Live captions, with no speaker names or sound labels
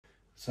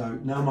So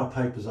now my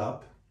paper's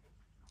up,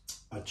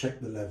 I check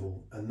the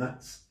level, and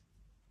that's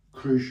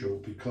crucial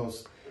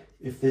because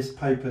if this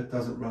paper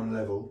doesn't run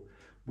level,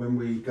 when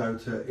we go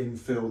to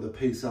infill the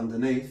piece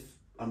underneath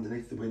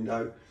the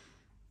window,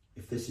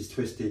 if this is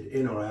twisted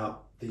in or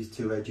out, these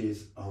two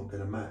edges aren't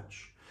going to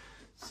match.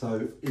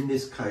 So in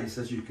this case,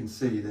 as you can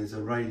see, there's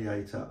a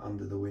radiator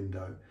under the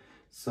window.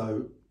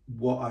 So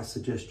what I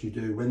suggest you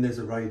do when there's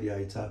a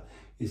radiator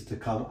is to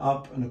come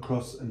up and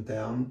across and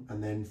down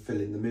and then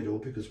fill in the middle,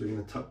 because we're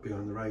going to tuck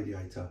behind the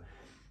radiator.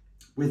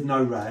 With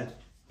no rad,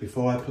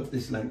 before I put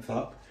this length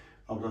up,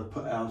 I'm going to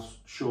put our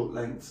short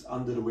lengths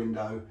under the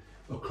window,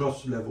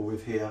 across level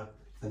with here,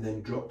 and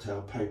then drop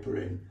tail paper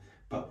in.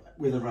 But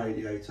with a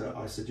radiator,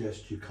 I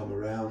suggest you come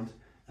around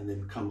and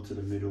then come to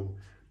the middle,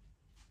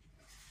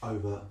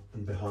 over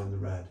and behind the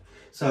rad.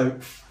 So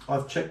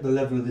I've checked the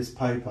level of this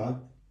paper.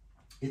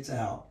 It's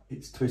out,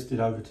 it's twisted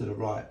over to the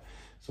right.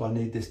 So I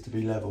need this to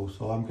be level.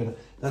 So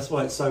that's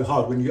why it's so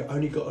hard. When you've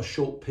only got a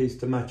short piece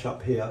to match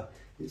up here,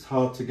 it's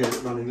hard to get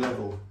it running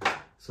level.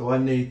 So I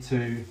need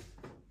to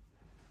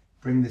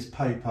bring this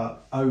paper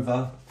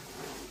over,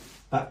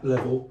 back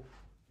level.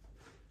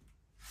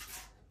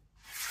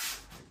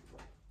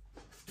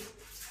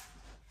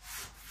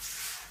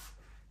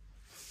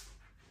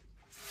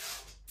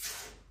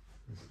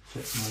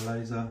 Check my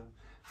laser.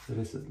 So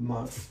this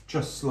is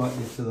just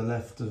slightly to the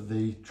left of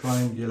the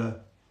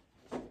triangular.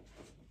 There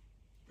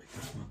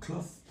goes my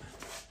cloth.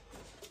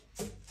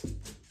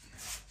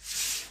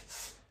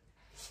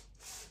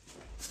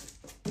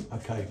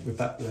 Okay, we're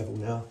back level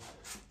now.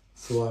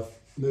 So I've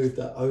moved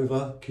that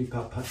over, keep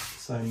our patch the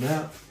same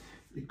now.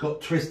 It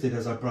got twisted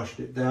as I brushed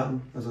it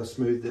down, as I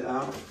smoothed it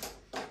out.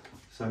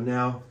 So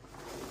now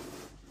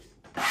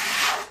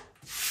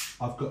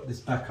I've got this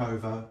back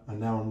over and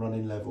now I'm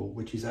running level,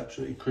 which is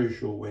absolutely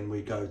crucial when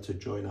we go to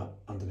join up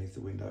underneath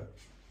the window.